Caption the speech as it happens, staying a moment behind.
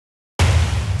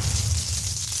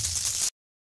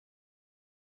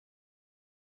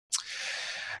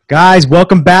Guys,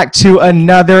 welcome back to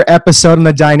another episode on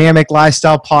the Dynamic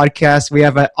Lifestyle Podcast. We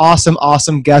have an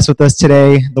awesome guest with us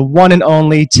today, the one and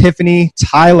only Tiffany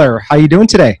Tyler. How are you doing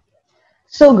today?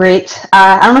 So great.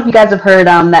 I don't know if you guys have heard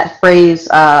that phrase,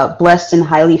 blessed and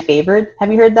highly favored.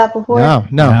 Have you heard that before?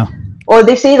 No. Or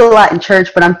they say it a lot in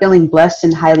church, but I'm feeling blessed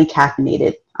and highly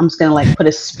caffeinated. I'm just going to put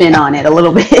a spin on it a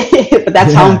little bit, but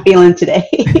that's how I'm feeling today.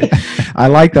 I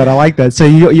like that.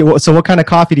 So what kind of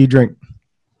coffee do you drink?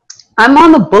 I'm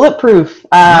on the Bulletproof.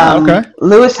 Okay.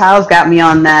 Lewis Howes got me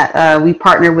on that. We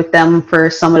partnered with them for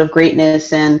Summit of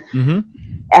Greatness. And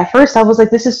at first I was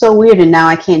like, this is so weird. And now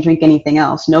I can't drink anything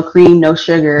else. No cream, no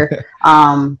sugar,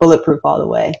 Bulletproof all the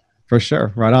way. For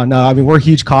sure. Right on. No, I mean, we're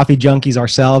huge coffee junkies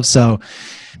ourselves. So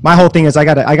my whole thing is I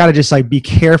gotta just be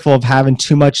careful of having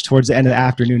too much towards the end of the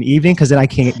afternoon, evening, because then I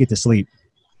can't get to sleep.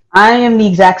 I am the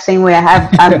exact same way.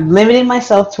 I've limited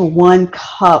myself to 1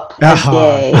 cup a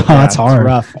day. Oh, that's hard.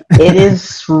 Rough. It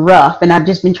is rough. And I've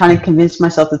just been trying to convince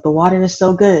myself that the water is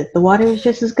so good. The water is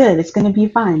just as good. It's going to be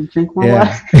fine. Drink more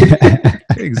water.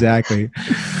 Exactly.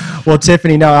 Well,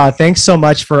 Tiffany, thanks so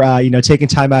much for, taking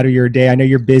time out of your day. I know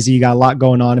you're busy. You got a lot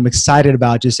going on. I'm excited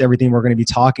about just everything we're going to be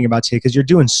talking about today because you're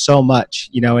doing so much,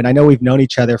 and I know we've known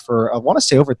each other for, I want to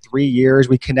say over 3 years.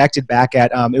 We connected back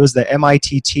at, it was the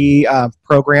MITT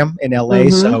program in LA.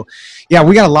 So yeah,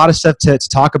 we got a lot of stuff to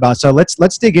talk about. So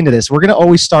let's dig into this. We're going to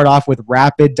always start off with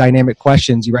rapid dynamic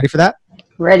questions. You ready for that?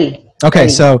 Ready. Okay,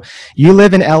 so you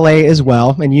live in LA as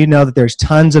well, and you know that there's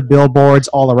tons of billboards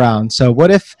all around. So what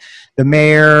if the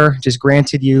mayor just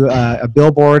granted you a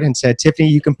billboard and said, Tiffany,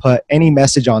 you can put any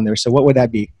message on there. So what would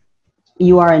that be?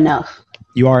 You are enough.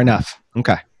 You are enough.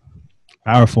 Okay.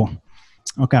 Powerful.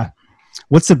 Okay.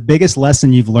 What's the biggest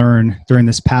lesson you've learned during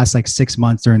this past 6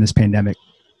 months during this pandemic?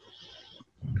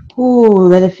 Ooh,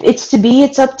 that if it's to be,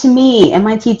 it's up to me.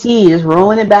 MITT, just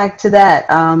rolling it back to that.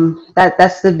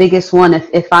 That's the biggest one.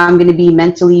 If I'm going to be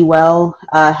mentally well,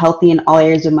 healthy in all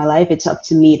areas of my life, it's up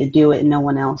to me to do it and no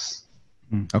one else.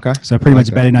 Okay. So pretty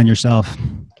much betting on yourself.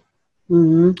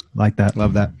 Like that.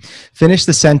 Love that. Finish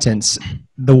the sentence.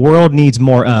 The world needs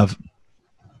more of.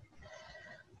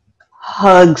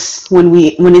 Hugs when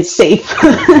it's safe.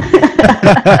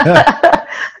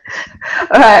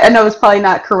 I know it's probably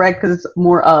not correct because it's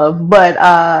more of, but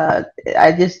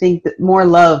I just think that more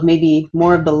love, maybe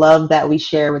more of the love that we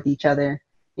share with each other.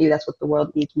 Maybe that's what the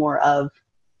world needs more of.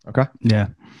 Okay. Yeah.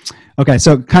 Okay.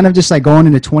 So kind of just going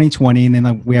into 2020 and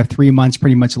then we have 3 months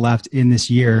pretty much left in this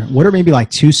year. What are maybe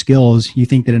 2 skills you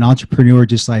think that an entrepreneur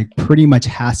just pretty much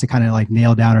has to kind of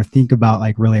nail down or think about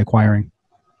really acquiring?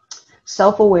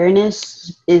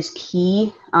 Self-awareness is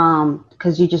key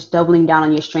because you're just doubling down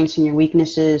on your strengths and your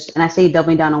weaknesses. And I say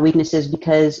doubling down on weaknesses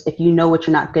because if you know what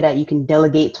you're not good at, you can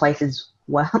delegate twice as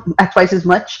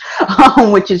much,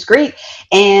 which is great.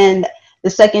 And the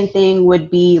second thing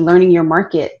would be learning your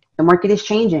market. The market is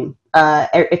changing.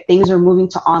 If things are moving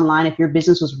to online, if your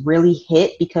business was really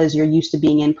hit because you're used to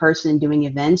being in person and doing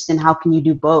events, then how can you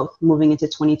do both moving into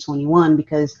 2021?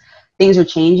 Because things are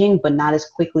changing, but not as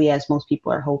quickly as most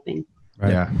people are hoping.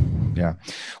 Right. Yeah.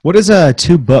 What is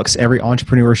 2 books every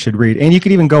entrepreneur should read? And you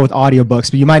could even go with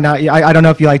audiobooks, but you might not. I don't know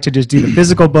if you like to just do the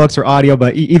physical books or audio,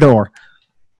 but either or.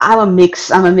 I'm a mix.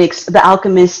 The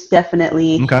Alchemist,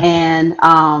 definitely, and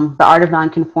The Art of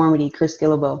Nonconformity, Chris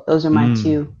Guillebeau. Those are my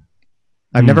 2.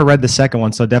 I've never read the second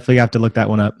one, so definitely have to look that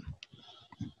one up.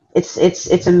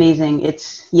 It's amazing.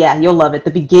 You'll love it.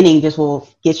 The beginning just will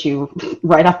get you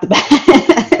right off the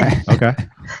bat.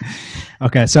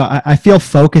 Okay, so I feel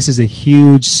focus is a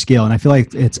huge skill, and I feel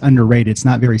like it's underrated. It's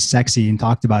not very sexy and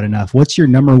talked about enough. What's your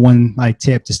number one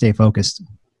tip to stay focused?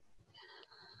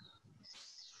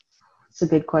 It's a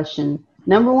good question.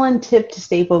 Number one tip to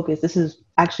stay focused, this is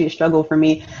actually a struggle for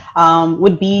me,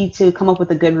 would be to come up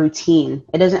with a good routine.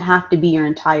 It doesn't have to be your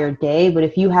entire day, but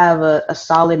if you have a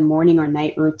solid morning or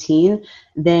night routine,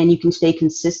 then you can stay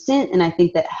consistent. And I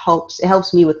think that it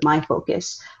helps me with my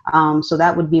focus. So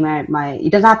that would be my,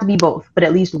 it doesn't have to be both, but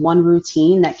at least one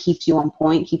routine that keeps you on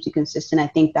point, keeps you consistent. I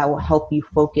think that will help you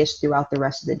focus throughout the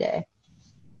rest of the day.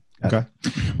 Okay.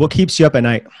 What keeps you up at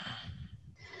night?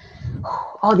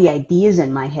 All the ideas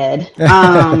in my head.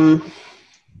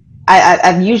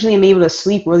 I usually am able to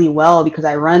sleep really well because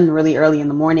I run really early in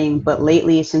the morning. But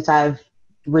lately, since I've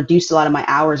reduced a lot of my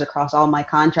hours across all my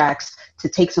contracts to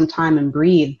take some time and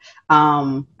breathe,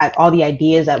 all the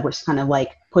ideas that were kind of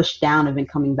pushed down have been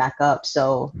coming back up.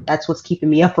 So that's what's keeping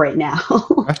me up right now.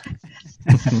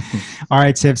 All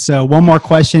right, Tiff. So one more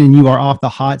question and you are off the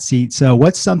hot seat. So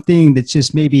what's something that's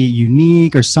just maybe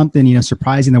unique or something,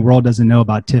 surprising the world doesn't know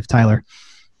about Tiff Tyler?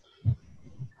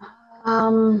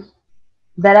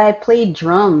 That I played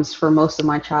drums for most of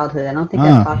my childhood. I don't think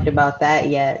I've talked about that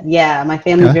yet. Yeah, my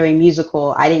family's very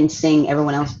musical. I didn't sing,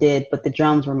 everyone else did, but the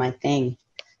drums were my thing.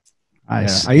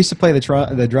 Nice. Yeah, I used to play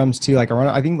the drums too, like around,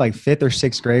 I think like 5th or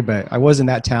 6th grade, but I wasn't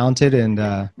that talented, and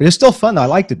but it was still fun though. I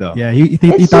liked it though. Yeah, he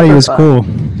thought he was cool.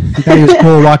 He thought he was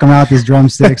cool walking around with his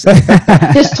drumsticks.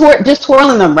 just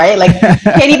twirling them, right? Like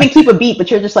can't even keep a beat, but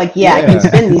you're just like, yeah, I can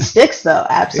spin these sticks though.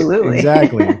 Absolutely.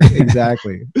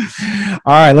 Exactly.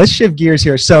 All right, let's shift gears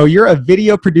here. So you're a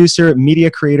video producer, media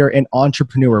creator, and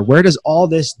entrepreneur. Where does all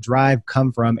this drive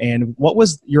come from, and what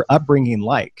was your upbringing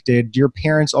like? Did your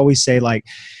parents always say like,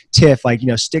 Tiff, like,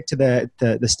 stick to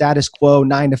the status quo,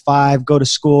 9 to 5, go to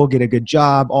school, get a good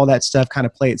job, all that stuff, kind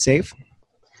of play it safe?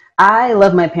 I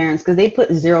love my parents because they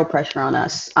put zero pressure on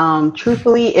us.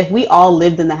 Truthfully, if we all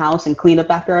lived in the house and cleaned up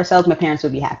after ourselves, my parents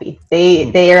would be happy.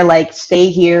 They are like, stay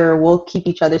here, we'll keep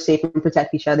each other safe and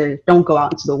protect each other. Don't go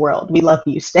out into the world. We love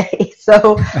you, stay.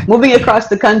 So moving across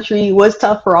the country was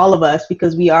tough for all of us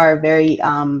because we are a very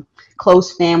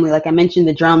close family. Like I mentioned,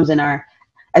 the drums in our,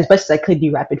 as best as I could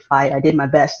do rapid fire. I did my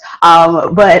best.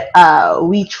 But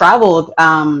we traveled.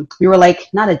 We were like,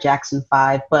 not a Jackson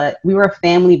 5, but we were a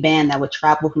family band that would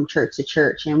travel from church to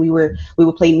church. And we would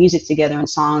play music together and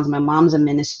songs. My mom's a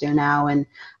minister now. And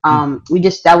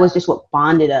that was just what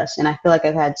bonded us. And I feel like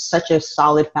I've had such a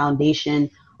solid foundation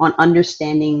on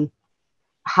understanding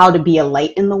how to be a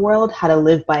light in the world, how to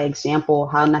live by example,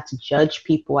 how not to judge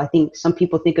people. I think some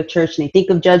people think of church and they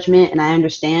think of judgment, and I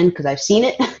understand because I've seen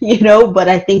it, but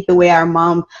I think the way our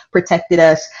mom protected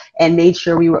us and made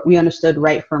sure we understood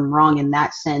right from wrong in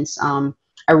that sense,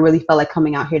 I really felt like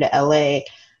coming out here to LA,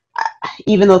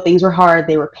 even though things were hard,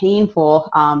 they were painful,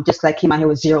 just because I came out here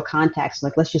with zero contacts,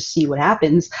 like, let's just see what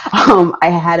happens. I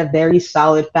had a very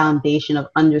solid foundation of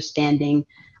understanding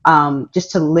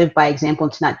just to live by example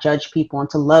and to not judge people and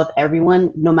to love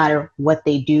everyone no matter what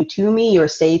they do to me or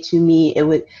say to me.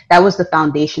 That was the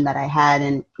foundation that I had.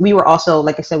 And we were also,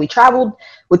 like I said, we traveled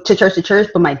to church,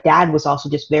 but my dad was also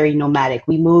just very nomadic.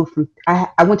 We moved from,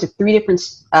 I went to 3 different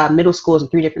middle schools in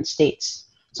 3 different states.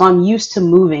 So I'm used to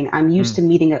moving. I'm used to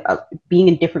meeting, being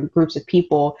in different groups of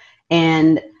people.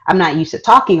 And I'm not used to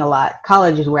talking a lot.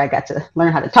 College is where I got to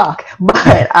learn how to talk.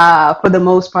 But for the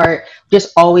most part,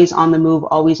 just always on the move,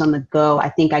 always on the go. I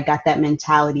think I got that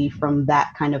mentality from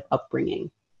that kind of upbringing.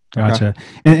 Gotcha.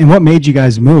 And what made you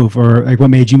guys move, or like what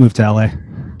made you move to LA?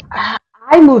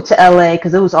 I moved to LA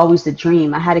because it was always the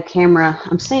dream. I had a camera,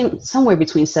 I'm saying somewhere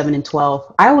between 7 and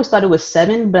 12. I always thought it was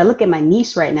 7, but I look at my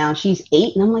niece right now, she's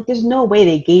 8, and I'm like, there's no way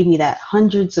they gave me that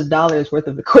hundreds of dollars worth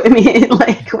of equipment.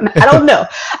 Like, I don't know.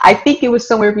 I think it was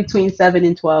somewhere between 7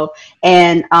 and 12.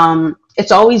 And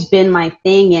it's always been my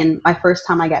thing. And my first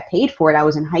time I got paid for it, I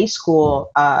was in high school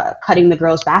cutting the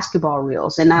girls' basketball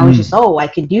reels. And I was just, I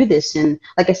could do this. And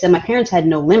like I said, my parents had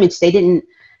no limits. They didn't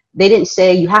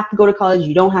say you have to go to college,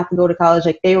 you don't have to go to college.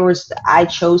 Like I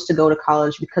chose to go to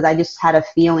college because I just had a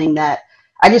feeling that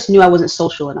I just knew I wasn't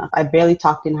social enough. I barely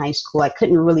talked in high school. I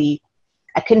couldn't be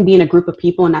in a group of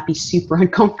people and not be super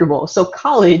uncomfortable. So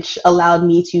college allowed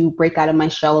me to break out of my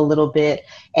shell a little bit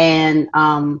and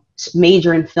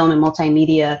major in film and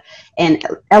multimedia. And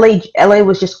LA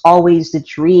was just always the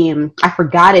dream. I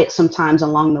forgot it sometimes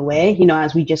along the way,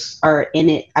 as we just are in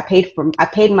it. I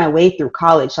paid my way through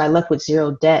college, so I left with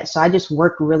 0 debt. So I just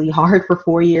worked really hard for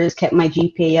 4 years, kept my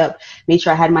GPA up, made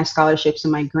sure I had my scholarships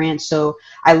and my grants. So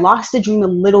I lost the dream a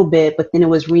little bit, but then it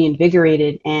was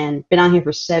reinvigorated, and been out here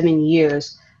for 7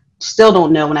 years. Still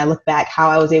don't know when I look back how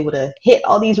I was able to hit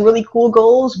all these really cool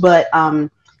goals, but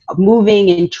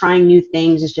moving and trying new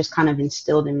things is just kind of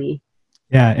instilled in me.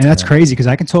 Yeah. And that's crazy because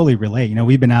I can totally relate.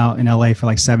 We've been out in LA for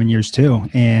like 7 years too.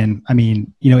 And I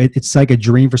mean, it's like a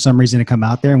dream for some reason to come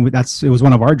out there. And it was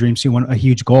one of our dreams too, a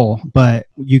huge goal, but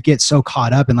you get so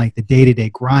caught up in like the day-to-day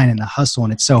grind and the hustle.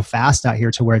 And it's so fast out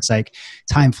here to where it's like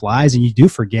time flies and you do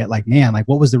forget like, man, like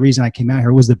what was the reason I came out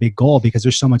here? What was the big goal? Because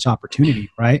there's so much opportunity,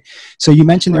 right? So you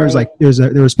mentioned there was like, there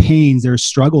was pains, there was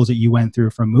struggles that you went through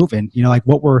from moving, like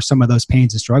what were some of those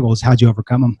pains and struggles? How'd you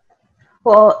overcome them?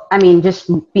 Well, I mean,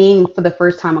 just being for the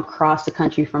first time across the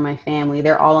country from my family,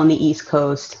 they're all on the East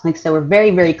Coast. Like I said, we're very,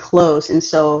 very close. And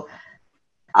so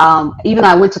even though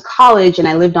I went to college and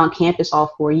I lived on campus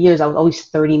all 4 years, I was always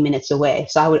 30 minutes away.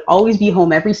 So I would always be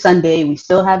home every Sunday. We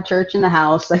still have church in the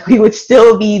house. Like we would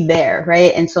still be there,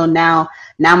 right? And so now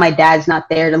my dad's not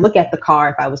there to look at the car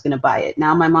if I was going to buy it.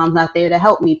 Now my mom's not there to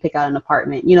help me pick out an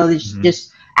apartment. There's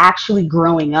just actually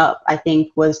growing up, I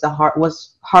think was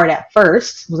hard at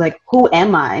first. It was like, who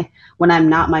am I when I'm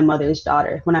not my mother's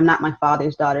daughter, when I'm not my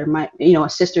father's daughter, my, you know, a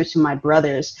sister to my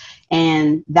brothers.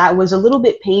 And that was a little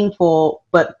bit painful,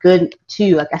 but good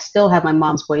too. Like I still have my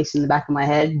mom's voice in the back of my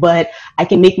head, but I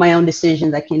can make my own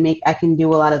decisions. I can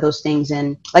do a lot of those things.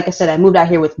 And like I said, I moved out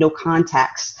here with no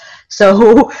contacts.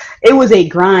 So it was a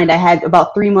grind. I had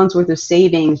about 3 months worth of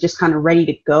savings just kind of ready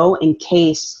to go in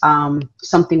case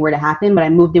something were to happen. But I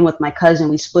moved in with my cousin.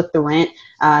 We split the rent.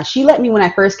 She let me, when I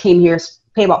first came here,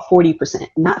 pay about 40%,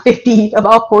 not 50,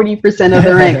 about 40% of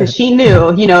the rent, because she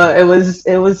knew, you know, it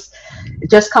was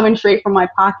just coming straight from my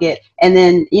pocket. And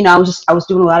then, you know, I was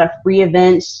doing a lot of free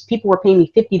events. People were paying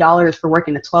me $50 for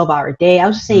working a 12-hour day. I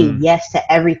was just saying yes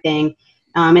to everything.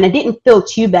 And I didn't feel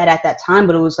too bad at that time,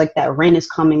 but it was like, that rent is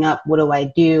coming up. What do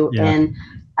I do? Yeah. And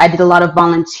I did a lot of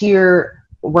volunteer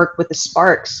work with the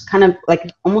Sparks, kind of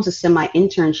like almost a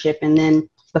semi-internship. And then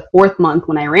the fourth month,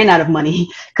 when I ran out of money,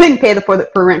 couldn't pay for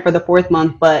rent for the fourth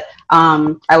month, but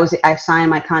I signed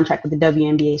my contract with the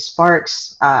WNBA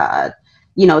Sparks.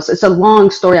 You know, it's a long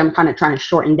story. I'm kind of trying to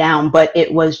shorten down, but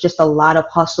it was just a lot of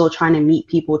hustle, trying to meet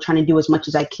people, trying to do as much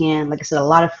as I can. Like I said, a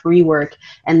lot of free work.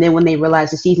 And then when they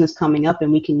realize the season's coming up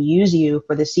and we can use you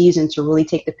for the season to really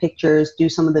take the pictures, do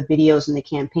some of the videos and the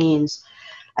campaigns,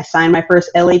 I signed my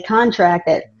first LA contract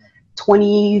at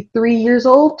 23 years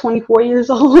old, 24 years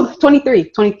old, 23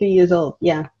 years old.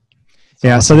 Yeah.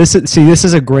 Yeah. So this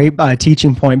is a great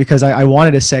teaching point, because I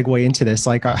wanted to segue into this,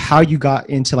 like how you got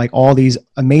into like all these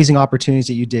amazing opportunities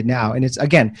that you did now. And it's,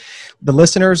 again, the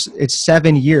listeners, it's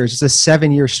 7 years. It's a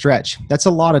 7-year stretch. That's a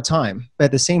lot of time. But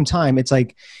at the same time, it's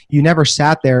like you never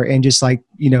sat there and just like,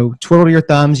 you know, twiddled your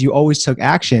thumbs. You always took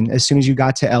action. As soon as you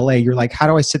got to LA, you're like, how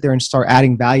do I sit there and start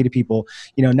adding value to people?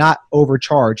 You know, not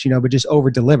overcharge, you know, but just over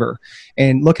deliver.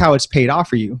 And look how it's paid off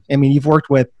for you. I mean, you've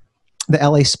worked with the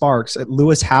LA Sparks,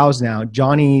 Lewis Howes now,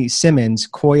 Johnny Simmons,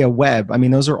 Koya Webb. I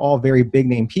mean, those are all very big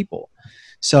name people.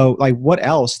 So like, what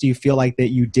else do you feel like that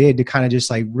you did to kind of just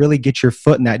like really get your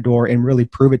foot in that door and really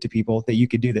prove it to people that you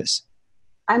could do this?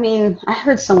 I mean, I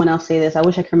heard someone else say this. I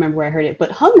wish I could remember where I heard it,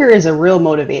 but hunger is a real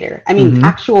motivator. I mean,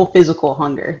 actual physical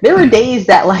hunger. There were days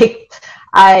that like,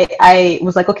 I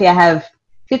was like, okay, I have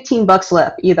 $15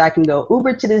 left. Either I can go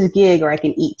Uber to this gig or I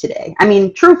can eat today. I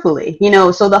mean, truthfully, you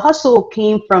know, so the hustle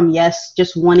came from, yes,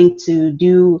 just wanting to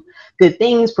do good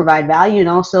things, provide value, and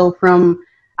also from,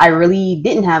 I really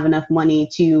didn't have enough money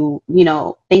to, you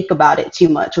know, think about it too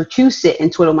much or to sit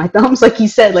and twiddle my thumbs. Like you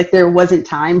said, like there wasn't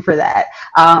time for that.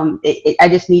 I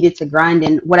just needed to grind.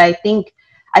 And what I think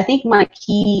my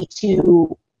key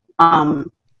to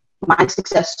my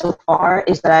success so far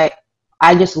is that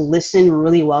I just listen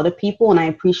really well to people, and I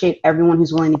appreciate everyone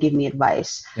who's willing to give me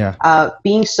advice. Yeah.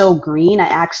 Being so green, I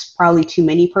ask probably too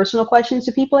many personal questions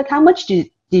to people, like how much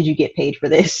did you get paid for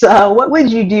this? What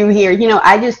would you do here? You know,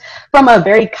 I just, from a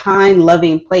very kind,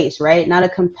 loving place, right? Not a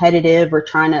competitive or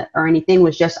trying to or anything,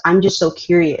 was just, I'm just so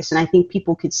curious. And I think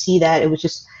people could see that. It was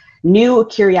just new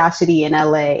curiosity in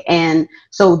LA. And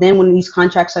so then when these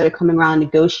contracts started coming around,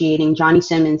 negotiating, Johnny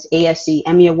Simmons, ASC,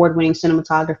 Emmy award-winning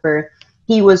cinematographer,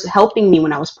 he was helping me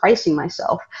when I was pricing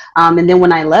myself. And then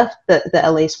when I left the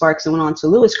LA Sparks and went on to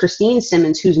Lewis, Christine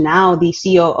Simmons, who's now the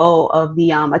COO of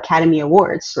the Academy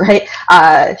Awards, right?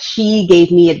 She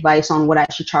gave me advice on what I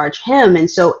should charge him. And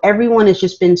so everyone has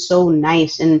just been so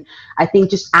nice. And I think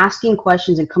just asking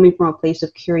questions and coming from a place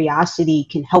of curiosity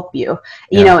can help you,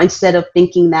 you know, instead of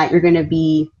thinking that you're going to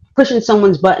be pushing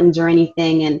someone's buttons or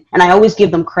anything. And I always give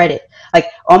them credit. Like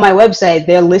on my website,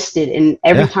 they're listed. And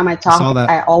every time I talk,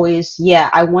 I always,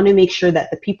 I want to make sure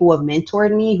that the people who have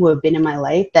mentored me, who have been in my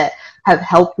life, that have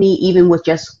helped me, even with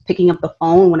just picking up the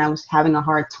phone when I was having a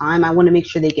hard time, I want to make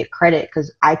sure they get credit,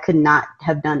 because I could not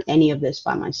have done any of this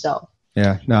by myself.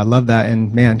 Yeah, no, I love that.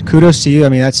 And man, kudos to you. I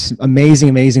mean, that's amazing,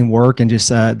 amazing work, and just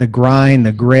the grind,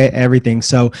 the grit, everything.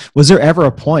 So was there ever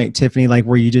a point, Tiffany, like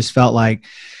where you just felt like,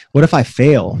 what if I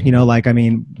fail? You know, like, I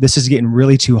mean, this is getting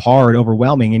really too hard,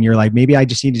 overwhelming. And you're like, maybe I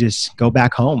just need to just go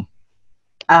back home.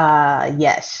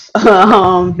 Yes.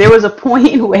 There was a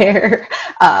point where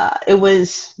it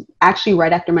was actually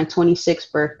right after my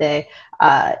 26th birthday.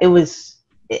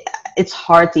 It's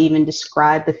hard to even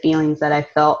describe the feelings that I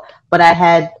felt, but I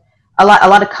had a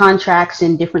lot of contracts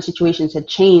in different situations had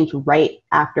changed right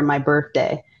after my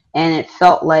birthday. And it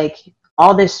felt like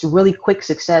all this really quick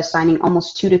success, signing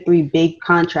almost 2 to 3 big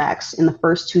contracts in the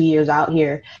first 2 years out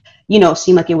here, you know,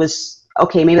 seemed like it was,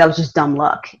 okay, maybe that was just dumb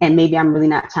luck, and maybe I'm really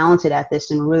not talented at this,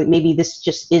 and really maybe this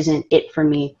just isn't it for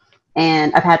me.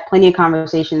 And I've had plenty of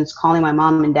conversations calling my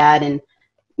mom and dad, and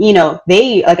you know,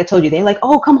 they, like I told you, they like,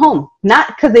 oh, come home. Not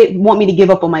because they want me to give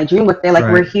up on my dream, but they're like,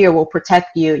 we're here, we'll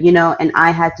protect you, you know? And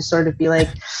I had to sort of be like,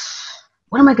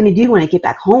 what am I going to do when I get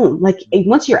back home? Like,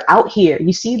 once you're out here,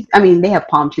 you see, I mean, they have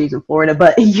palm trees in Florida,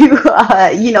 but you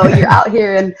know, you're out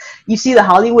here and you see the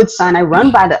Hollywood sign. I run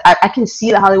by I can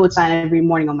see the Hollywood sign every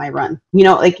morning on my run, you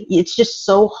know, like it's just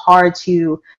so hard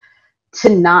to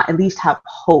not at least have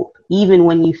hope, even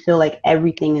when you feel like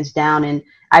everything is down. And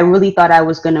I really thought I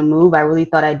was going to move. I really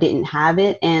thought I didn't have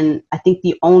it. And I think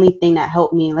the only thing that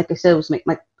helped me, like I said, was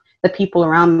the people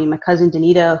around me. My cousin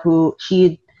Danita, who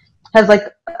she has like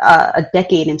a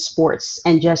decade in sports,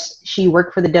 and just she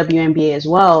worked for the WNBA as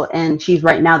well, and she's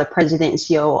right now the president and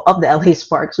CEO of the LA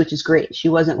Sparks, which is great. She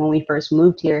wasn't when we first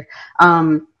moved here,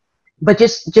 but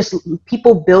just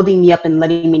people building me up and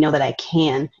letting me know that I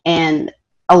can, and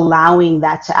allowing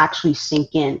that to actually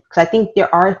sink in, because I think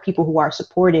there are people who are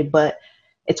supported, but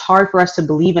it's hard for us to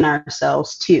believe in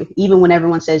ourselves too, even when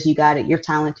everyone says you got it, you're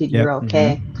talented, you're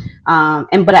okay.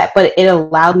 But it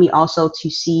allowed me also to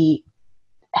see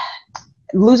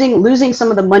losing some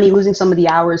of the money, losing some of the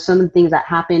hours, some of the things that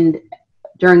happened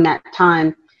during that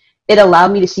time. It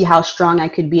allowed me to see how strong I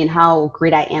could be and how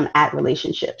great I am at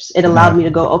relationships. It allowed me to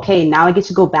go, okay, now I get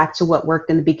to go back to what worked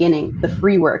in the beginning, the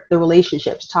free work, the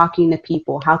relationships, talking to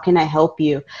people. How can I help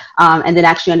you? And then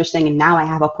actually understanding now I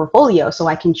have a portfolio, so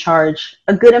I can charge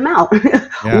a good amount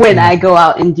when I go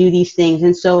out and do these things.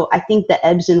 And so I think the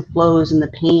ebbs and flows and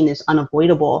the pain is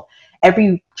unavoidable.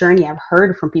 Every journey I've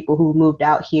heard from people who moved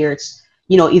out here, it's,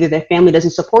 you know, either their family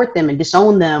doesn't support them and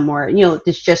disown them, or, you know,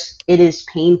 it is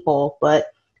painful, but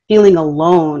feeling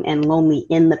alone and lonely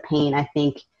in the pain, I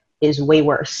think, is way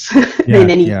worse than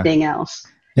anything else.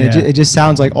 It just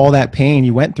sounds like all that pain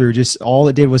you went through, just all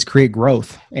it did was create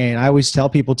growth. And I always tell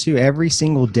people too, every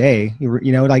single day,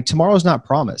 you know, like tomorrow's not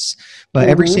promised, but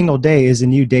every single day is a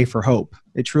new day for hope.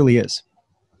 It truly is.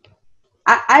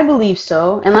 I believe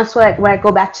so. And that's why I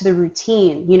go back to the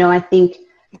routine. You know, I think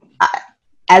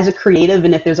as a creative,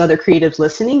 and if there's other creatives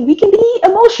listening, we can be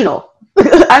emotional.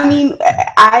 I mean,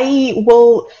 I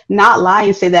will not lie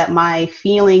and say that my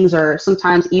feelings, or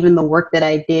sometimes even the work that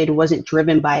I did, wasn't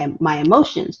driven by my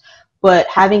emotions. But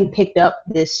having picked up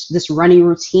this running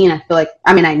routine, I feel like,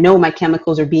 I mean, I know my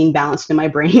chemicals are being balanced in my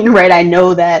brain, right? I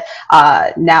know that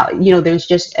now, you know, there's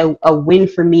just a win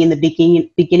for me in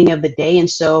the beginning of the day. And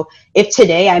so if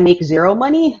today I make zero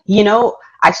money, you know,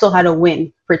 I still had a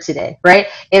win for today, right?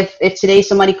 If today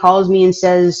somebody calls me and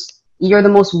says, you're the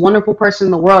most wonderful person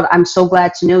in the world, I'm so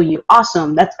glad to know you.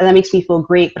 Awesome. That makes me feel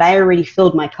great. But I already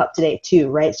filled my cup today too,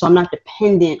 right? So I'm not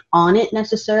dependent on it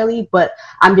necessarily, but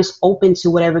I'm just open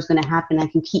to whatever's going to happen. I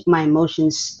can keep my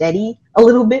emotions steady a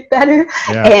little bit better.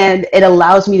 And it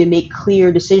allows me to make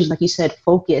clear decisions, like you said,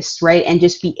 focused, right? And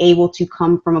just be able to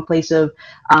come from a place of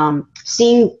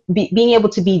being able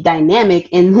to be dynamic,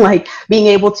 and like being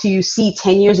able to see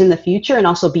 10 years in the future, and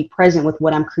also be present with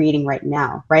what I'm creating right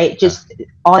now, right? Just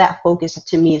all that focus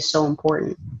to me is so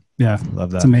important. Yeah, love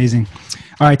that. It's amazing.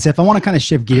 All right, Tiff, I want to kind of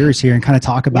shift gears here and kind of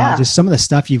talk about just some of the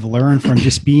stuff you've learned from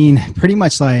just being pretty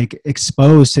much like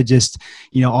exposed to just,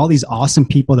 you know, all these awesome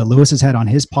people that Lewis has had on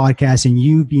his podcast, and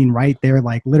you being right there,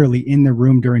 like literally in the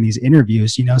room during these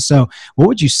interviews, you know. So what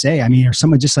would you say? I mean, are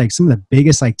some of the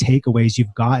biggest like takeaways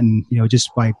you've gotten, you know,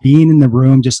 just by being in the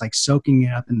room, just like soaking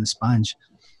it up in the sponge?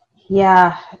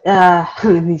 Yeah,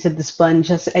 you said the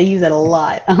sponge. I use that a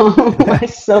lot. I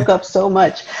soak up so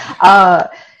much.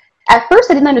 At first,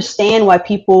 I didn't understand why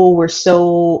people were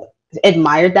so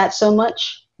admired that so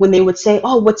much when they would say,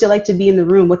 oh, what's it like to be in the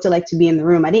room? What's it like to be in the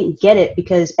room? I didn't get it,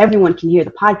 because everyone can hear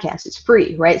the podcast. It's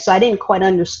free, right? So I didn't quite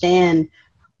understand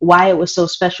why it was so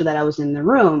special that I was in the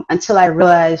room, until I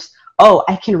realized, oh,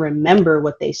 I can remember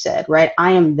what they said, right?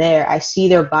 I am there. I see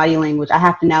their body language. I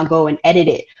have to now go and edit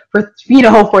it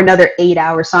for another 8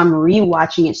 hours. So I'm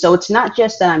rewatching it. So it's not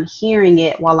just that I'm hearing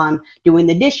it while I'm doing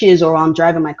the dishes or while I'm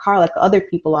driving my car like other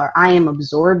people are. I am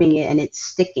absorbing it, and it's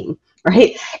sticking,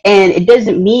 right? And it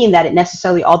doesn't mean that it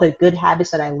necessarily, all the good habits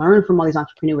that I learned from all these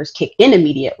entrepreneurs kicked in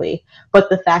immediately, but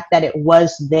the fact that it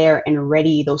was there and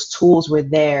ready, those tools were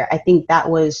there. I think that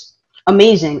was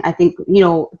amazing. I think, you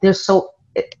know,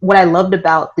 what I loved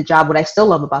about the job, what I still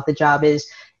love about the job, is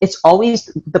it's always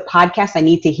the podcast I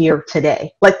need to hear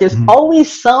today. Like there's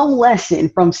always some lesson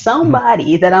from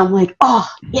somebody that I'm like, oh,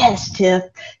 yes, Tiff,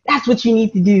 that's what you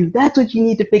need to do. That's what you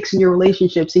need to fix in your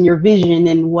relationships and your vision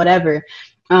and whatever.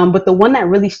 But the one that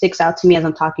really sticks out to me as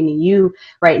I'm talking to you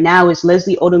right now is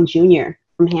Leslie Odom Jr.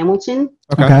 from Hamilton.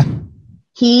 Okay.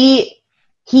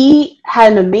 he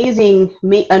had an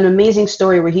amazing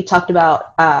story where he talked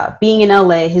about being in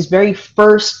LA. His very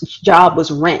first job was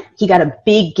Rent. He got a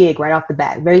big gig right off the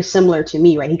bat, very similar to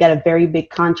me, right? He got a very big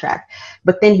contract,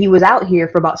 but then he was out here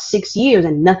for about 6 years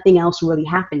and nothing else really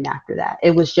happened after that.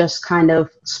 It was just kind of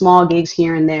small gigs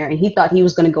here and there, and he thought he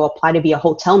was going to go apply to be a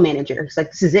hotel manager. It's like,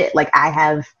 this is it. Like,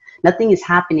 nothing is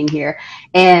happening here.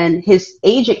 And his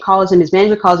agent calls him, his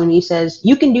manager calls him, and he says,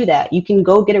 you can do that. You can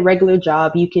go get a regular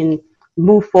job. You can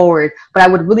move forward, but I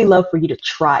would really love for you to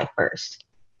try first.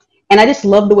 And I just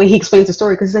love the way he explains the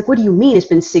story, because he's like, what do you mean? It's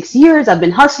been 6 years. I've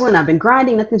been hustling. I've been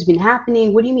grinding. Nothing's been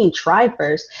happening. What do you mean try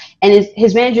first? And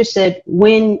his manager said,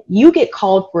 when you get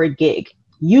called for a gig,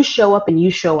 you show up and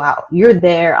you show out. You're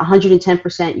there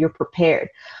 110%. You're prepared.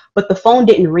 But the phone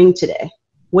didn't ring today.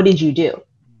 What did you do?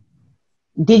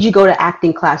 Did you go to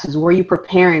acting classes? Were you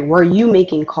preparing? Were you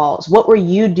making calls? What were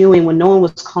you doing when no one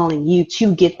was calling you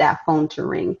to get that phone to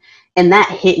ring? And that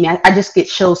hit me. I just get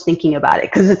chills thinking about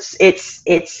it, because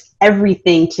it's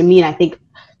everything to me. And I think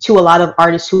to a lot of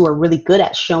artists who are really good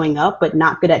at showing up, but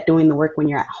not good at doing the work when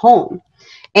you're at home.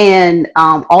 And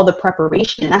all the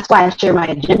preparation. And that's why I share my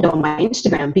agenda on my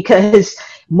Instagram, because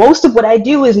most of what I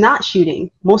do is not shooting.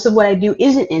 Most of what I do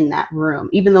isn't in that room,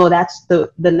 even though that's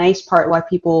the nice part why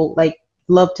people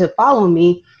love to follow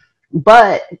me.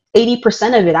 But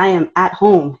 80% of it, I am at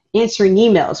home answering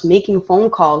emails, making phone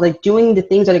calls, like doing the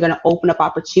things that are going to open up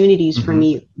opportunities for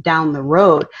me down the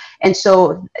road. And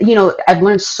so, I've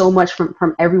learned so much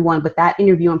from everyone, but that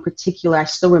interview in particular, I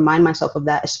still remind myself of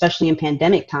that, especially in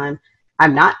pandemic time.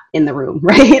 I'm not in the room,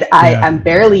 right? I'm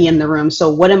barely in the room. So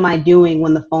what am I doing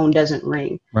when the phone doesn't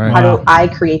ring? Right. How do I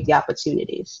create the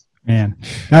opportunities? Man,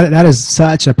 that is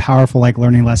such a powerful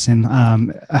learning lesson.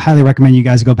 I highly recommend you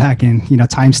guys go back and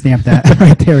timestamp that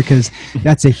right there, because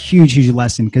that's a huge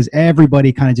lesson. Because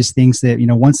everybody kind of just thinks that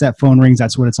once that phone rings,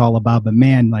 that's what it's all about. But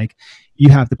man, you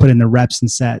have to put in the reps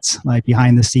and sets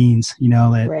behind the scenes,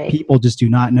 that right. People just do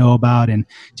not know about, and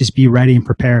just be ready and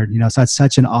prepared. So that's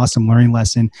such an awesome learning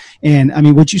lesson. And I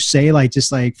mean, would you say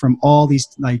from all these,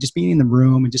 just being in the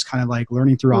room and just kind of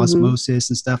learning through osmosis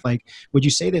and stuff, would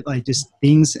you say that just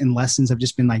things and lessons have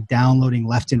just been downloading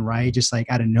left and right, just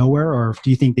out of nowhere? Or do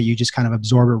you think that you just kind of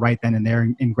absorb it right then and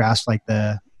there and grasp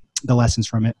the lessons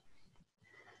from it?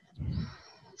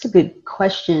 That's a good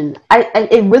question.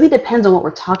 It really depends on what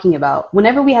we're talking about.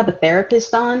 Whenever we have a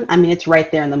therapist on, I mean, it's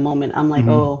right there in the moment. I'm like,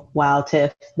 oh, wow,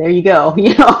 Tiff, there you go.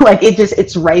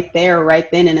 It's right there,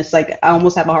 right then. And it's I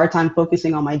almost have a hard time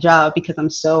focusing on my job because I'm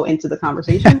so into the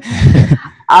conversation.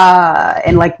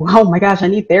 Oh my gosh, I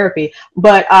need therapy.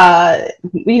 But,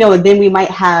 then we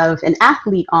might have an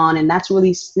athlete on, and that's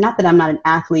really not that I'm not an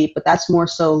athlete, but that's more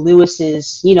so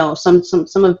Lewis's,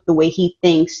 some of the way he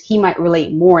thinks. He might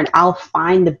relate more, and I'll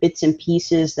find the bits and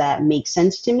pieces that make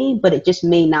sense to me, but it just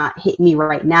may not hit me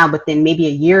right now. But then maybe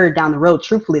a year down the road,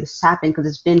 truthfully, this has happened because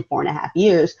it's been 4.5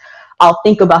 years. I'll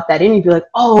think about that interview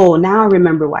oh, now I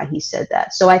remember why he said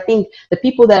that. So I think the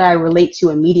people that I relate to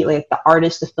immediately, the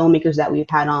artists, the filmmakers that we've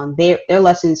had on, their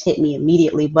lessons hit me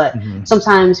immediately. But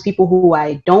sometimes people who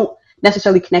I don't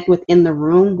necessarily connect with in the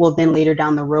room will then later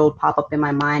down the road pop up in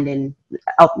my mind, and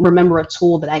I'll remember a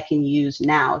tool that I can use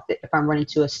now if I'm running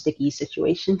into a sticky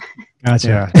situation.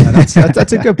 Gotcha. Yeah,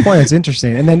 that's a good point. It's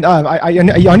interesting. And then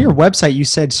on your website, you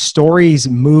said stories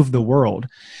move the world.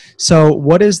 So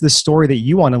what is the story that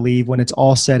you want to leave when it's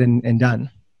all said and done?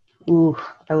 Ooh,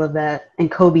 I love that. And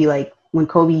Kobe, when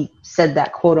Kobe said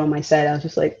that quote on my site, I was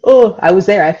just oh, I was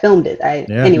there. I filmed it.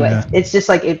 It's just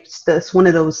it's one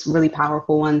of those really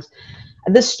powerful ones.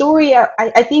 The story,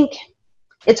 I think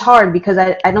it's hard because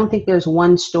I don't think there's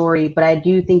one story, but I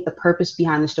do think the purpose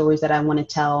behind the stories that I want to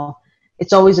tell,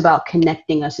 it's always about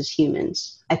connecting us as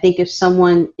humans. I think if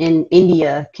someone in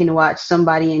India can watch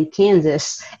somebody in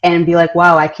Kansas and be like,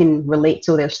 wow, I can relate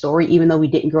to their story, even though we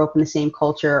didn't grow up in the same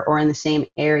culture or in the same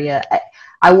area.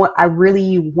 I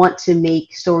really want to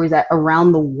make stories that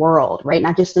around the world, right?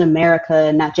 Not just in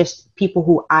America, not just people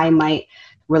who I might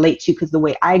relate to because the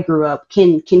way I grew up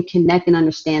can connect and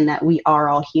understand that we are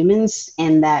all humans,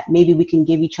 and that maybe we can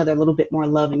give each other a little bit more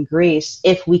love and grace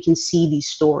if we can see these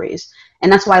stories.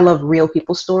 And that's why I love real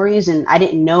people stories. And I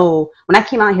didn't know when I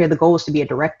came out here, the goal was to be a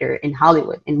director in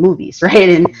Hollywood, in movies,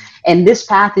 right? And this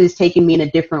path is taking me in a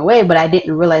different way, but I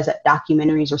didn't realize that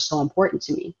documentaries are so important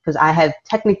to me because I have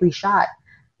technically shot,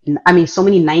 so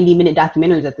many 90-minute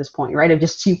documentaries at this point, right? Of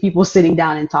just two people sitting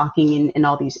down and talking in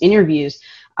all these interviews.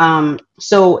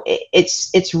 So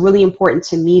it's really important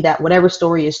to me that whatever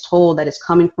story is told, that it's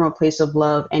coming from a place of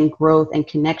love and growth and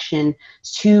connection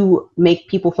to make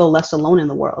people feel less alone in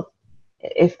the world.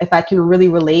 if I can really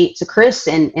relate to Chris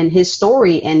and his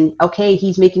story, and okay,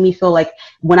 he's making me feel like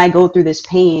when I go through this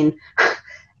pain,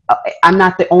 I'm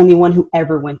not the only one who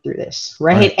ever went through this,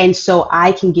 right? And so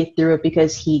I can get through it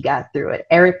because he got through it.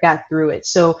 Eric got through it.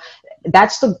 So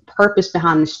that's the purpose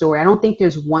behind the story. I don't think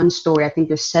there's one story. I think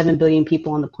there's 7 billion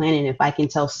people on the planet. If I can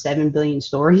tell 7 billion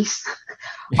stories,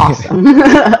 awesome.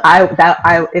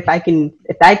 If I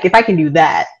can do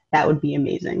that, that would be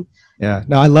amazing. Yeah,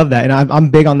 no, I love that. And I'm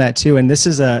big on that too. And this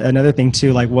is another thing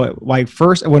too, like when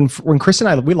Chris and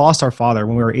I, we lost our father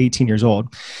when we were 18 years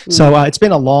old. So it's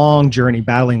been a long journey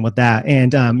battling with that.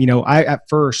 And, I, at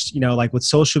first, like with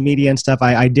social media and stuff,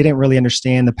 I didn't really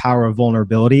understand the power of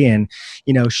vulnerability and,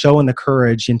 showing the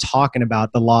courage and talking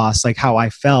about the loss, like how I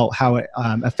felt, how it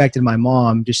affected my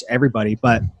mom, just everybody.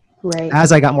 But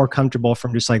as I got more comfortable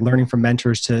from just like learning from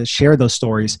mentors to share those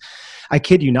stories, I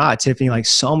kid you not, Tiffany, like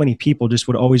so many people just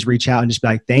would always reach out and just be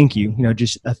like, thank you,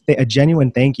 just a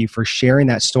genuine thank you for sharing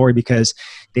that story, because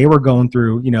they were going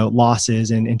through,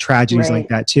 losses and tragedies like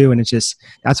that too. And it's just,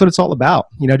 that's what it's all about,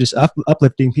 just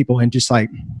uplifting people and just like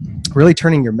really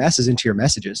turning your messes into your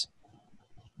messages.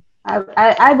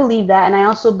 I believe that. And I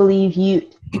also believe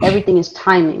everything is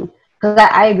timing. Because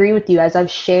I agree with you. As I've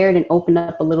shared and opened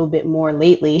up a little bit more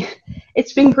lately,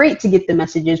 it's been great to get the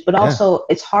messages, but also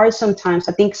it's hard sometimes.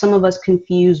 I think some of us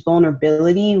confuse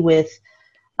vulnerability with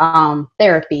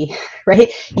therapy,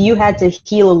 right? You had to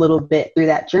heal a little bit through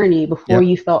that journey before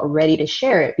you felt ready to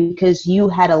share it, because you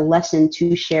had a lesson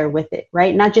to share with it,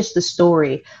 right? Not just the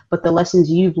story, but the lessons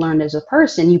you've learned as a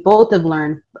person. You both have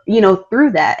learned,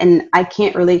 through that. And I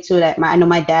can't relate to it. I know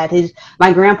my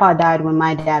grandpa died when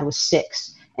my dad was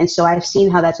 6. And so I've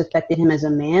seen how that's affected him as a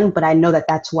man, but I know that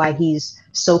that's why he's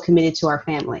so committed to our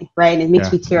family, right? And it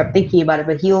makes me tear up thinking about it,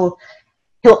 but he'll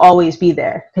always be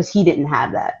there because he didn't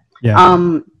have that.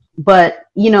 But,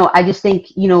 I just think,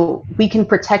 we can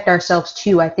protect ourselves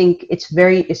too. I think it's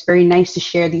very nice to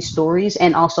share these stories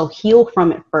and also heal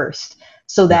from it first,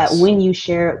 so that when you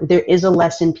share, there is a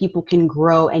lesson, people can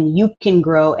grow and you can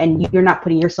grow, and you're not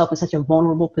putting yourself in such a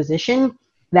vulnerable position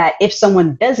that if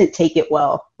someone doesn't take it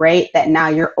well, right, that now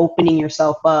you're opening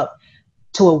yourself up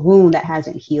to a wound that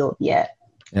hasn't healed yet.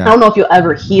 I don't know if you'll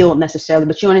ever heal necessarily,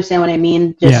 but you understand what I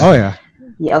mean? Yeah.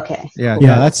 Okay. Yeah. Cool.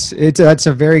 Yeah. That's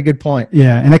a very good point.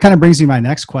 Yeah. And that kind of brings me to my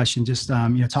next question, just,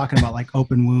 talking about like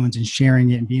open wounds and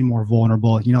sharing it and being more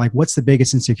vulnerable, like what's the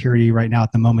biggest insecurity right now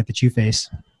at the moment that you face?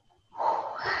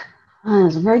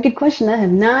 That's a very good question I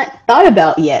have not thought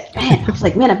about yet. Man, I was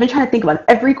like, I've been trying to think about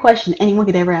every question anyone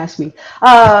could ever ask me.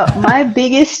 My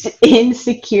biggest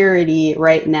insecurity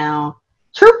right now,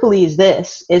 truthfully, is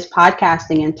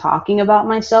podcasting and talking about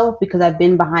myself, because I've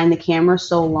been behind the camera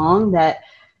so long that,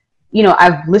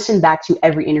 I've listened back to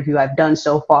every interview I've done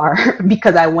so far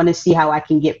because I want to see how I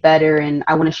can get better, and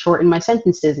I want to shorten my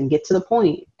sentences and get to the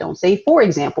point. Don't say 4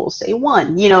 examples, say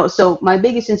 1, So my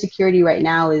biggest insecurity right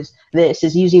now is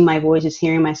using my voice, is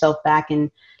hearing myself back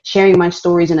and sharing my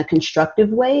stories in a constructive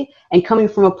way and coming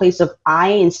from a place of I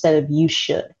instead of you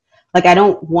should. Like, I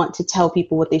don't want to tell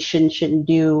people what they should and shouldn't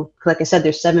do. Like I said,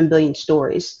 there's 7 billion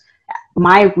stories.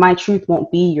 My truth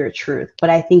won't be your truth, but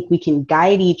I think we can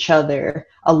guide each other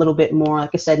a little bit more.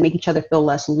 Like I said, make each other feel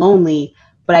less lonely.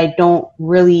 But I don't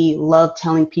really love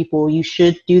telling people you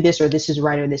should do this, or this is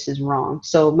right, or this is wrong.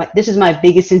 So this is my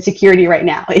biggest insecurity right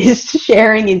now, is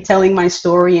sharing and telling my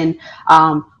story, and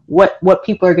what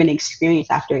people are going to experience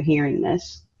after hearing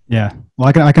this. Yeah. Well,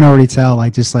 I can already tell,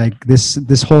 like, just like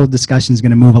this whole discussion is going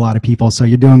to move a lot of people. So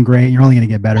you're doing great. You're only going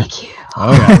to get better. Thank you.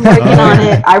 I'm working on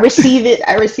it. I receive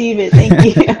it. Thank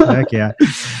you. Heck yeah.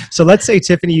 So let's say,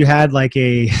 Tiffany, you had like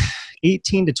a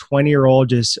 18 to 20-year-old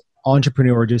just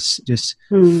entrepreneur, just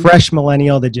fresh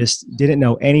millennial that just didn't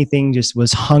know anything, just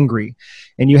was hungry,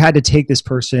 and you had to take this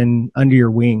person under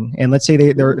your wing. And let's say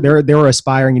they were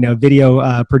aspiring,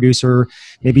 video producer,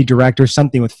 maybe director,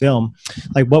 something with film.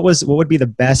 Like, what would be the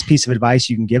best piece of advice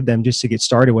you can give them just to get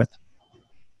started with?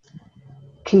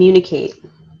 Communicate.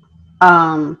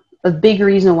 A big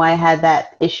reason why I had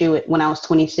that issue when I was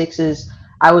 26 is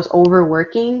I was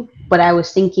overworking, but I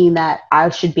was thinking that I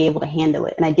should be able to handle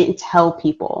it. And I didn't tell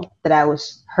people that I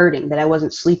was hurting, that I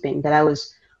wasn't sleeping, that I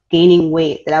was gaining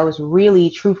weight, that I was really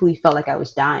truthfully felt like I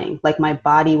was dying, like my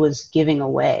body was giving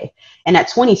away. And at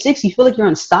 26, you feel like you're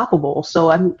unstoppable.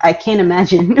 So I can't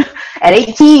imagine at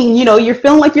 18, you're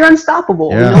feeling like you're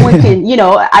unstoppable. Yeah. No one can,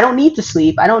 I don't need to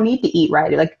sleep. I don't need to eat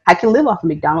right. Like, I can live off of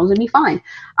McDonald's and be fine.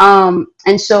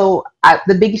 And so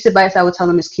the biggest advice I would tell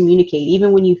them is communicate.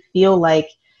 Even when you feel like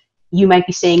you might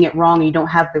be saying it wrong, you don't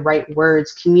have the right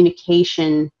words,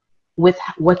 communication with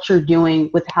what you're doing,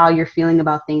 with how you're feeling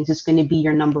about things is going to be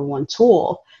your number one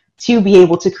tool to be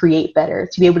able to create better,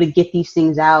 to be able to get these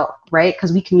things out, right?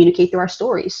 Because we communicate through our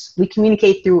stories. We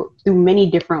communicate through many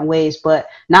different ways, but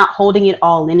not holding it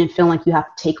all in and feeling like you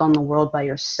have to take on the world by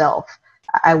yourself.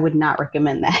 I would not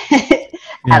recommend that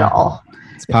at all.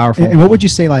 It's powerful. And what would you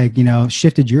say, like,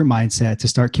 shifted your mindset to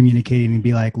start communicating and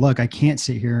be like, look, I can't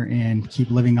sit here and keep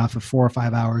living off of 4 or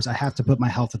 5 hours. I have to put my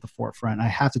health at the forefront. I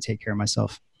have to take care of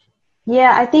myself.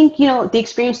 Yeah, I think, the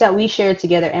experience that we shared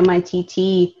together,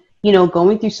 MITT,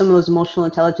 going through some of those emotional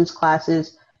intelligence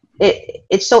classes,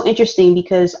 it's so interesting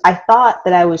because I thought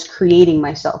that I was creating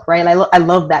myself, right? I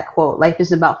love that quote. Life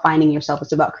isn't about finding yourself.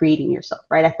 It's about creating yourself,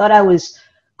 right? I thought I was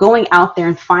going out there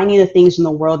and finding the things in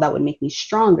the world that would make me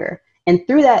stronger. And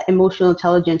through that emotional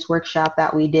intelligence workshop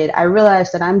that we did, I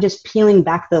realized that I'm just peeling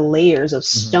back the layers of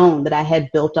stone that I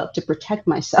had built up to protect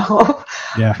myself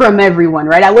from everyone,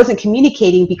 right? I wasn't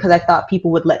communicating because I thought people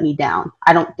would let me down.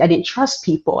 I didn't trust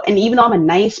people. And even though I'm a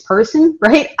nice person,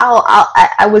 right?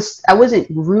 I wasn't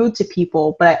rude to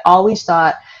people, but I always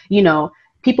thought,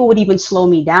 people would even slow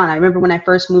me down. I remember when I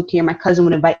first moved here, my cousin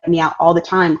would invite me out all the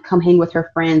time, come hang with her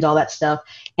friends, all that stuff.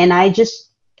 And I just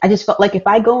felt like if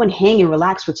I go and hang and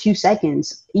relax for 2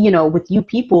 seconds, with you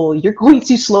people, you're going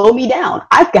to slow me down.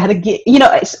 I've got to get,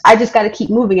 I just got to keep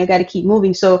moving. I got to keep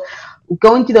moving. So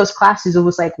going through those classes, it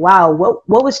was like, wow,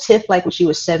 what was Tiff like when she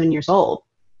was 7 years old?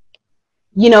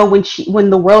 When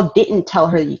the world didn't tell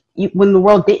her, when the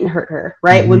world didn't hurt her,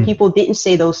 right? When people didn't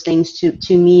say those things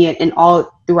to me and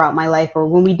all throughout my life, or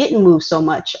when we didn't move so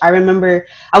much. I remember,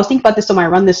 I was thinking about this on my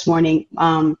run this morning.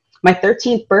 My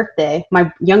 13th birthday,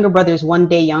 my younger brother is 1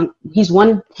 day young. He's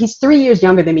 3 years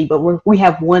younger than me, but we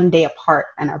have 1 day apart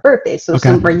on our birthdays. So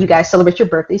where you guys celebrate your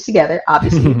birthdays together,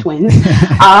 obviously you're twins.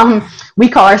 We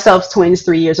call ourselves twins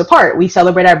 3 years apart. We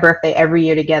celebrate our birthday every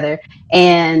year together.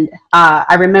 And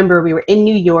I remember we were in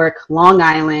New York, Long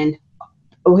Island.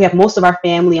 We have most of our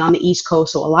family on the East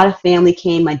Coast. So a lot of family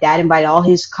came. My dad invited all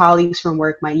his colleagues from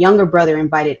work. My younger brother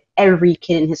invited every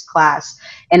kid in his class.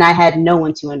 And I had no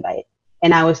one to invite.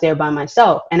 And I was there by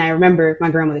myself. And I remember, my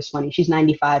grandmother's funny. She's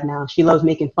 95 now. She loves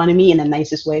making fun of me in the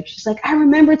nicest way. She's like, I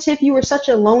remember, Tiff, you were such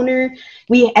a loner.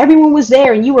 Everyone was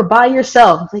there and you were by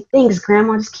yourself. I was like, thanks,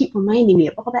 Grandma. Just keep reminding me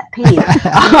of all that pain.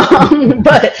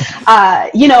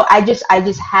 I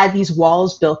just had these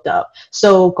walls built up.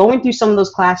 So going through some of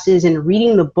those classes and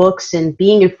reading the books and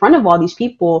being in front of all these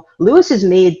people, Lewis has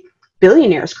made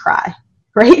billionaires cry.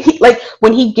 Right? Like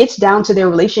when he gets down to their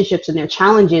relationships and their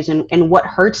challenges and what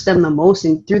hurts them the most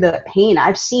and through the pain,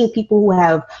 I've seen people who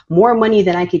have more money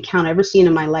than I could count, ever seen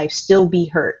in my life, still be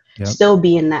hurt, still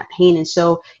be in that pain. And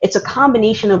so it's a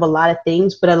combination of a lot of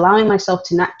things, but allowing myself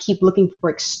to not keep looking for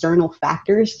external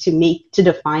factors to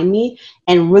define me,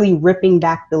 and really ripping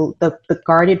back the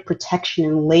guarded protection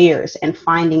and layers and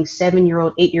finding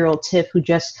 7-year-old, 8-year-old Tiff who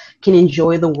just can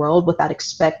enjoy the world without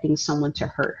expecting someone to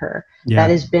hurt her. That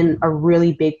has been a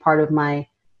really big part of my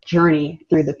journey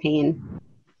through the pain.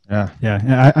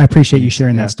 Yeah. I appreciate you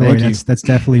sharing that story. That's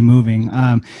definitely moving.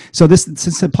 So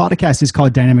since the podcast is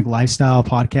called Dynamic Lifestyle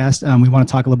Podcast, we want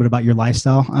to talk a little bit about your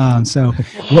lifestyle. So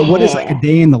what is like a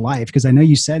day in the life? Because I know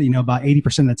you said, about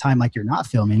 80% of the time, like you're not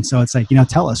filming. So it's like,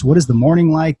 tell us, what is the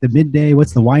morning like, the midday,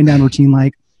 what's the wind down routine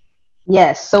like?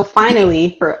 Yes. So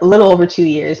finally, for a little over 2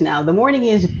 years now, the morning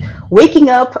is waking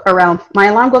up around, my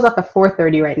alarm goes off at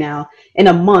 4:30 right now. In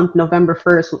a month, November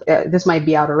 1st, this might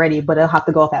be out already, but it'll have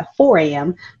to go off at 4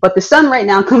 a.m. But the sun right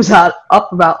now comes up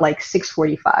about like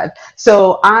 6:45.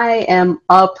 So I am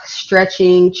up,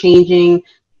 stretching, changing,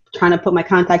 trying to put my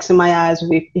contacts in my eyes.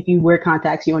 If you wear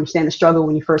contacts, you understand the struggle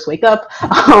when you first wake up.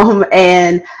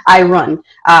 And I run.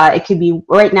 It could be,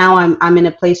 right now I'm in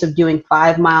a place of doing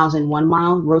 5 miles and 1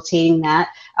 mile, rotating that.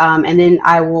 And then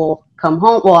I will come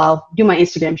home. Well, I'll do my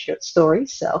Instagram short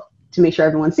stories, so to make sure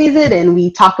everyone sees it and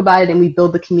we talk about it and we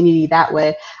build the community that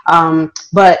way.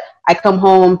 But I come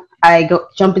home, I go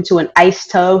jump into an ice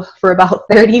tub for about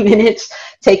 30 minutes,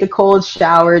 take a cold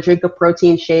shower, drink a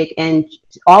protein shake, and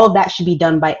all of that should be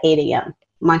done by 8 a.m.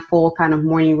 My full kind of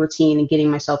morning routine and getting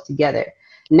myself together.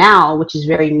 Now, which is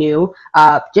very new,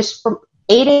 just from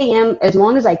 8 a.m., as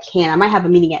long as I can, I might have a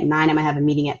meeting at 9, I might have a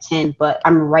meeting at 10, but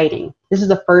I'm writing. This is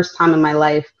the first time in my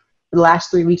life, the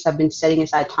last 3 weeks, I've been setting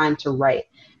aside time to write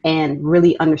and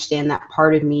really understand that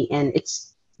part of me. And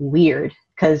it's weird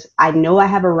because I know I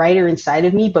have a writer inside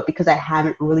of me, but because I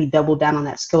haven't really doubled down on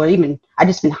that skill, or even I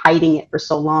just been hiding it for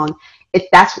so long,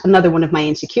 that's another one of my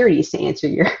insecurities, to answer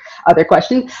your other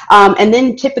question. And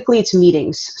then typically it's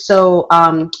meetings. So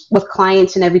with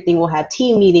clients and everything, we'll have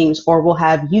team meetings, or we'll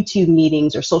have YouTube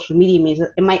meetings or social media meetings.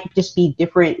 It might just be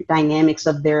different dynamics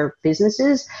of their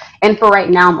businesses. And for right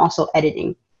now, I'm also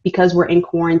editing. because we're in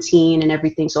quarantine and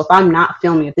everything. So if I'm not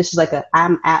filming, if this is like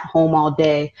I'm at home all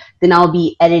day, then I'll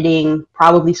be editing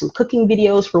probably some cooking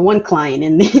videos for one client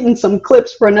and then some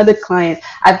clips for another client.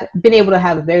 I've been able to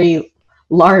have a very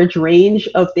large range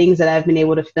of things that I've been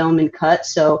able to film and cut.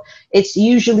 So it's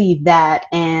usually that,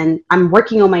 and I'm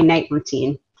working on my night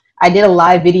routine. I did a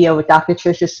live video with Dr.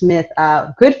 Tricia Smith,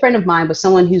 a good friend of mine, but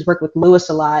someone who's worked with Lewis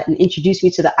a lot, and introduced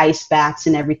me to the ice baths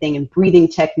and everything and breathing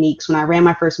techniques. When I ran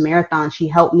my first marathon, she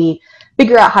helped me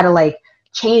figure out how to like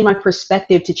change my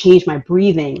perspective, to change my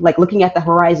breathing, like looking at the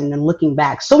horizon and looking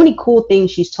back. So many cool things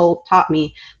she's taught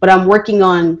me, but I'm working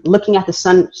on looking at the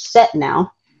sunset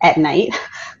now at night,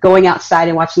 going outside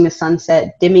and watching the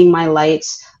sunset, dimming my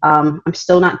lights. I'm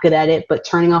still not good at it, but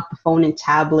turning off the phone and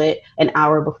tablet an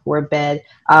hour before bed.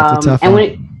 That's a tough and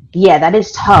one. yeah, that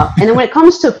is tough. And then when it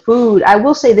comes to food, I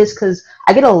will say this, because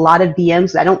I get a lot of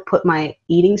DMs. I don't put my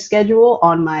eating schedule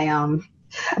on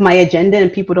my agenda,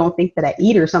 and people don't think that I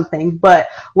eat or something. But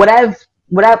what I've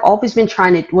always been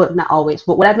trying to, well, not always,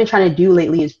 but what I've been trying to do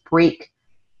lately is break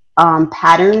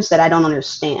patterns that I don't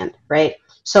understand, right?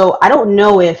 So I don't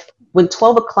know if when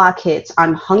 12 o'clock hits,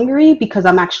 I'm hungry because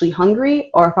I'm actually hungry,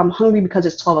 or if I'm hungry because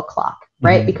it's 12 o'clock,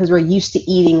 right? Because we're used to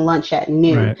eating lunch at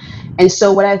noon. Right. And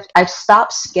so what I've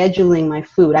stopped scheduling my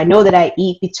food. I know that I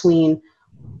eat between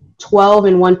 12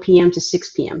 and 1 p.m. to 6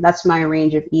 p.m. That's my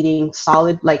range of eating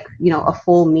solid, like, a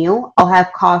full meal. I'll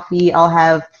have coffee, I'll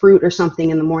have fruit or something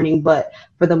in the morning, but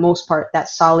for the most part, that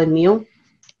solid meal.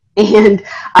 And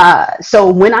so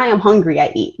when I am hungry,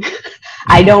 I eat.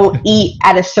 I don't eat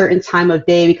at a certain time of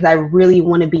day because I really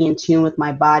want to be in tune with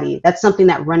my body. That's something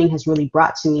that running has really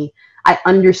brought to me. I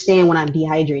understand when I'm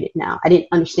dehydrated now. I didn't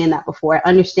understand that before. I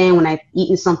understand when I've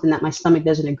eaten something that my stomach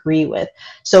doesn't agree with.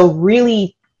 So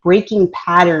really breaking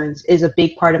patterns is a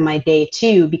big part of my day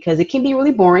too, because it can be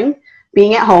really boring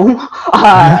being at home,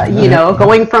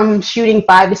 going from shooting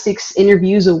 5 to 6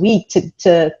 interviews a week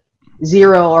to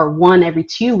 0 or 1 every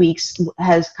 2 weeks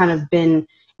has kind of been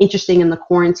interesting in the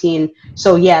quarantine.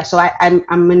 So yeah, so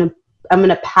I'm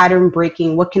in a pattern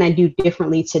breaking. What can I do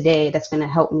differently today that's going to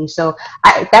help me? So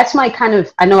that's my kind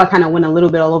of, I know I kind of went a little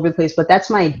bit all over the place, but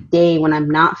that's my day when I'm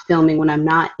not filming, when I'm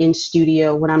not in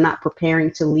studio, when I'm not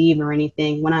preparing to leave or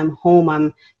anything. When I'm home,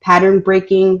 I'm pattern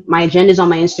breaking. My agenda is on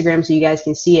my Instagram so you guys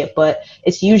can see it, but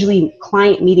it's usually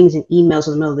client meetings and emails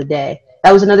in the middle of the day.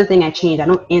 That was another thing I changed. I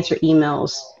don't answer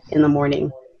emails in the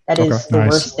morning. That is the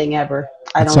worst thing ever.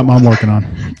 That's something I'm working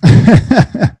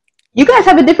on. You guys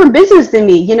have a different business than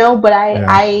me, but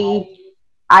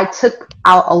I took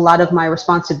out a lot of my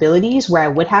responsibilities where I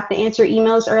would have to answer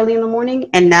emails early in the morning.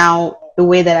 And now the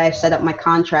way that I've set up my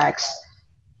contracts,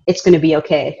 it's going to be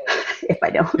okay if I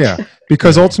don't. Yeah.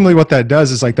 Because ultimately what that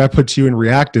does is like, that puts you in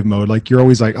reactive mode. Like you're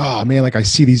always like, oh man, like I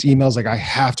see these emails, like I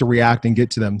have to react and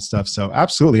get to them and stuff. So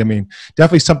absolutely. I mean,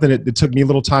 definitely something that it took me a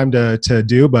little time to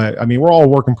do, but I mean, we're all a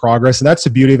work in progress, and that's the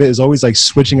beauty of it, is always like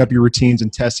switching up your routines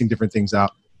and testing different things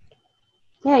out.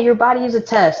 Yeah, your body is a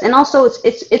test. And also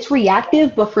it's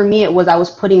reactive, but for me I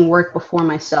was putting work before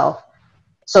myself.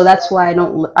 So that's why I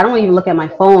don't even look at my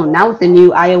phone. Now with the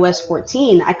new iOS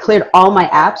 14, I cleared all my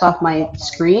apps off my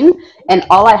screen, and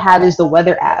all I have is the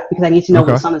weather app because I need to know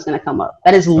when the sun is going to come up.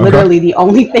 That is literally the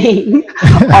only thing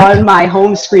on my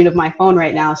home screen of my phone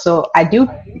right now. So I do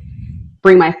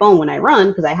bring my phone when I run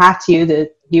because I have to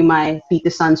do my Beat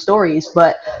the Sun stories,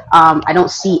 but I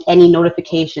don't see any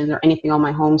notifications or anything on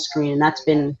my home screen. And that's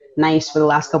been nice for the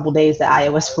last couple of days that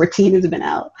iOS 14 has been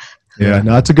out. Yeah,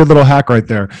 no, that's a good little hack right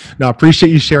there. No, I appreciate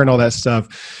you sharing all that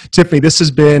stuff. Tiffany, this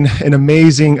has been an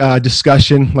amazing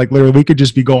discussion. Like literally, we could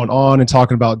just be going on and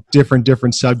talking about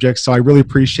different subjects. So I really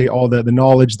appreciate all the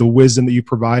knowledge, the wisdom that you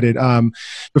provided.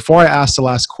 Before I ask the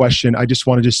last question, I just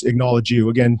want to just acknowledge you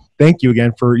again. Thank you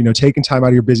again for taking time out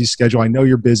of your busy schedule. I know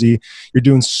you're busy. You're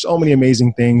doing so many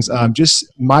amazing things.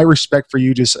 Just my respect for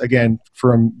you. Just again,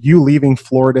 from you leaving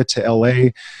Florida to LA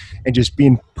and just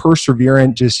being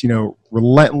perseverant, just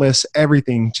relentless,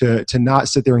 everything to not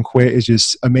sit there and quit is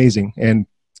just amazing and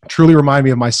truly remind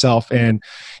me of myself. And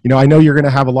I know you're going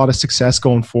to have a lot of success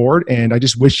going forward, and I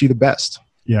just wish you the best.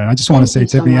 Yeah, I just want to say,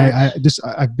 Tiffany,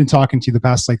 I've been talking to you the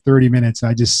past 30 minutes, and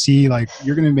I just see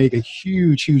you're going to make a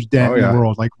huge dent in the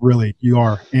world. Like really, you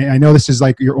are. And I know this is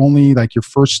your only your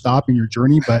first stop in your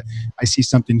journey, but I see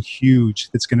something huge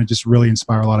that's going to just really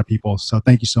inspire a lot of people. So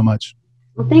thank you so much.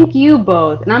 Well, thank you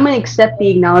both. And I'm going to accept the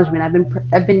acknowledgement.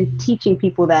 I've been teaching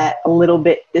people that a little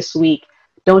bit this week.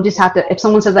 Don't just have to, if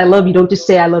someone says I love you, don't just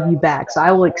say I love you back. So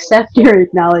I will accept your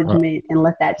acknowledgement and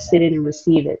let that sit in and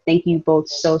receive it. Thank you both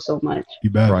so much. You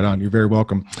bet. Right on. You're very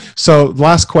welcome. So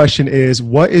last question is,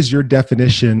 what is your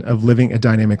definition of living a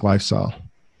dynamic lifestyle?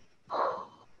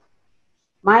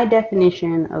 My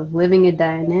definition of living a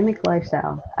dynamic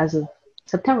lifestyle as of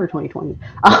September 2020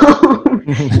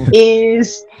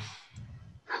 is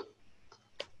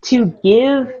to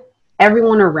give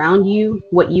everyone around you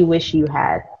what you wish you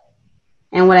had.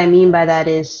 And what I mean by that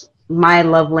is my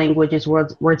love language is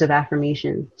words of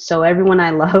affirmation. So everyone I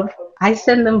love, I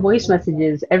send them voice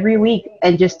messages every week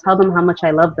and just tell them how much I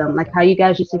love them. Like how you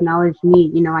guys just acknowledged me.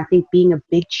 You know, I think being a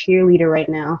big cheerleader right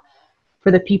now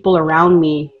for the people around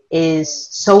me is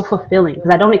so fulfilling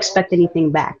because I don't expect anything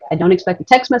back. I don't expect a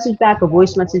text message back, a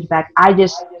voice message back. I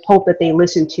just hope that they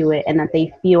listen to it and that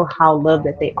they feel how loved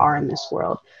that they are in this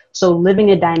world. So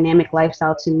living a dynamic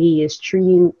lifestyle to me is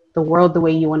treating the world the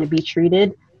way you want to be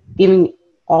treated, giving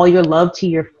all your love to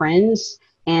your friends,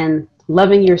 and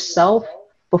loving yourself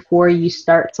before you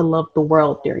start to love the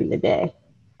world during the day.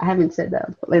 I haven't said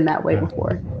that in that way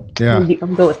before. Yeah. I'm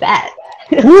gonna go with that.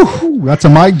 Woo, that's a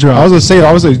mic drop. I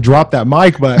was gonna drop that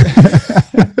mic, but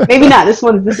Maybe not. This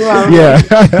one. yeah.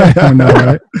 I know,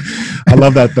 right? I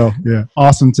love that though. Yeah.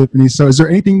 Awesome, Tiffany. So is there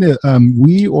anything that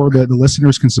we or the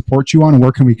listeners can support you on, and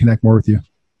where can we connect more with you?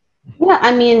 Yeah,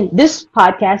 I mean, this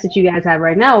podcast that you guys have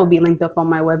right now will be linked up on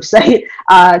my website,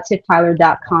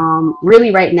 tifftyler.com.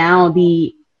 Really, right now,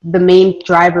 the main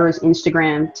driver is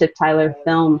Instagram. Tiff Tyler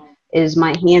Film is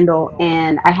my handle,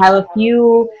 and I have a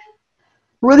few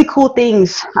really cool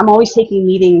things. I'm always taking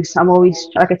meetings. I'm always,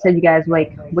 like I said, you guys,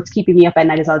 like what's keeping me up at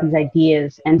night is all these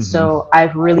ideas. And so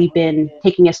I've really been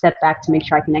taking a step back to make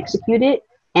sure I can execute it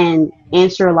and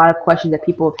answer a lot of questions that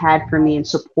people have had for me and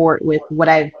support with what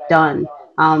I've done.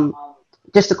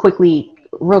 Just to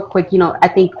real quick, you know, I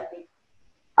think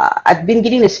I've been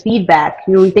getting this feedback.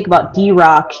 You know, when you think about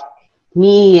D-Rock,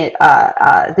 me,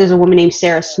 there's a woman named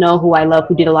Sarah Snow who I love,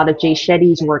 who did a lot of Jay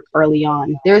Shetty's work early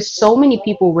on. There's so many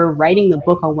people. We're writing the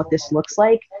book on what this looks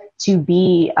like to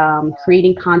be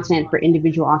creating content for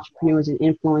individual entrepreneurs and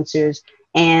influencers.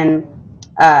 And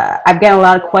I've got a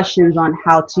lot of questions on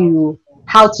how to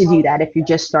do that if you're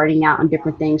just starting out on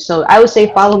different things. So I would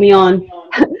say follow me on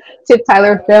Tiff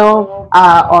Tyler Film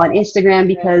on Instagram,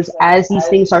 because as these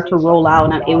things start to roll out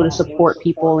and I'm able to support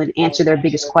people and answer their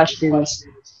biggest questions,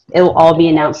 it will all be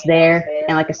announced there.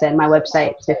 And like I said, my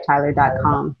website,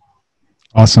 tifftyler.com.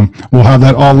 Awesome. We'll have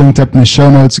that all linked up in the show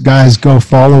notes. Guys, go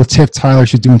follow Tiff Tyler.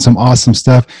 She's doing some awesome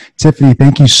stuff. Tiffany,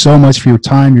 thank you so much for your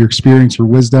time, your experience, your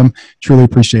wisdom. Truly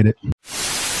appreciate it.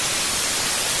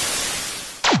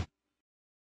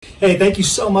 Hey, thank you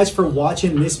so much for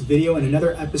watching this video and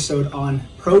another episode on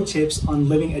pro tips on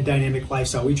living a dynamic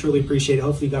lifestyle. We truly appreciate it.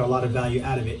 Hopefully you got a lot of value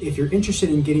out of it. If you're interested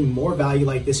in getting more value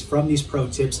like this from these pro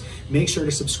tips, make sure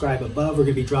to subscribe above. We're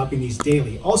going to be dropping these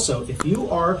daily. Also, if you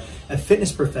are a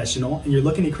fitness professional and you're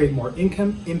looking to create more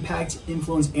income, impact,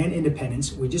 influence, and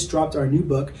independence, we just dropped our new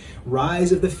book,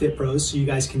 Rise of the Fit Pros, so you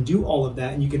guys can do all of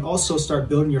that. And you can also start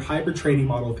building your hybrid training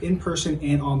model of in-person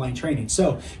and online training.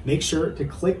 So make sure to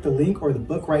click the link or the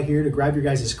book right here to grab your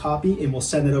guys' copy, and we'll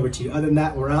send it over to you. Other than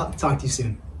that, we're out. Talk to you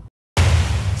soon.